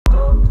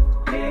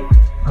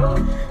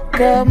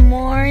Good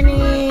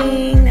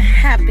morning.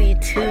 Happy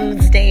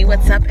Tuesday.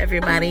 What's up,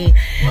 everybody?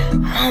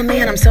 Oh,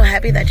 man, I'm so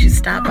happy that you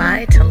stopped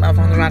by to Love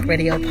on the Rock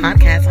Radio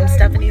podcast. I'm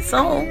Stephanie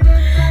Soul,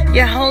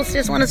 your host.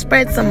 Just want to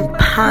spread some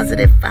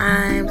positive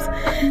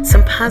vibes,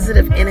 some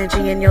positive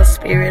energy in your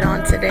spirit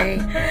on today.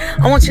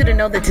 I want you to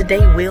know that today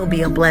will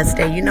be a blessed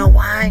day. You know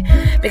why?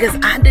 Because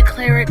I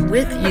declare it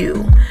with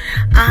you.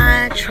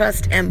 I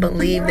trust and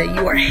believe that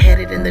you are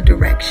headed in the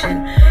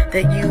direction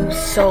that you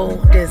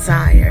so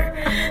desire.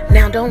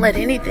 Now, don't let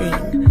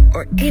anything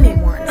or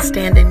anyone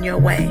stand in your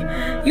way.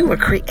 You were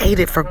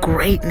created for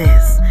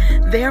greatness.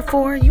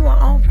 Therefore, you are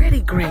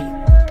already great.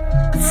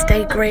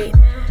 Stay great,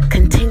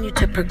 continue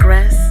to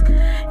progress,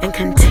 and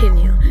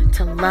continue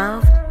to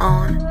love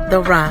on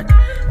the rock.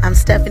 I'm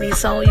Stephanie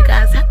Soul, you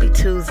guys. Happy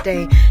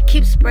Tuesday.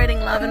 Keep spreading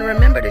love, and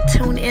remember to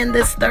tune in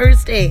this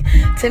Thursday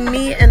to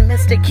me and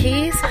Mr.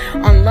 Keys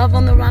on Love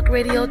on the Rock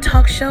Radio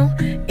Talk Show,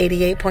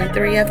 88.3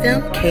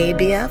 FM,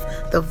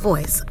 KBF, the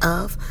voice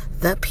of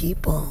the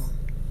people.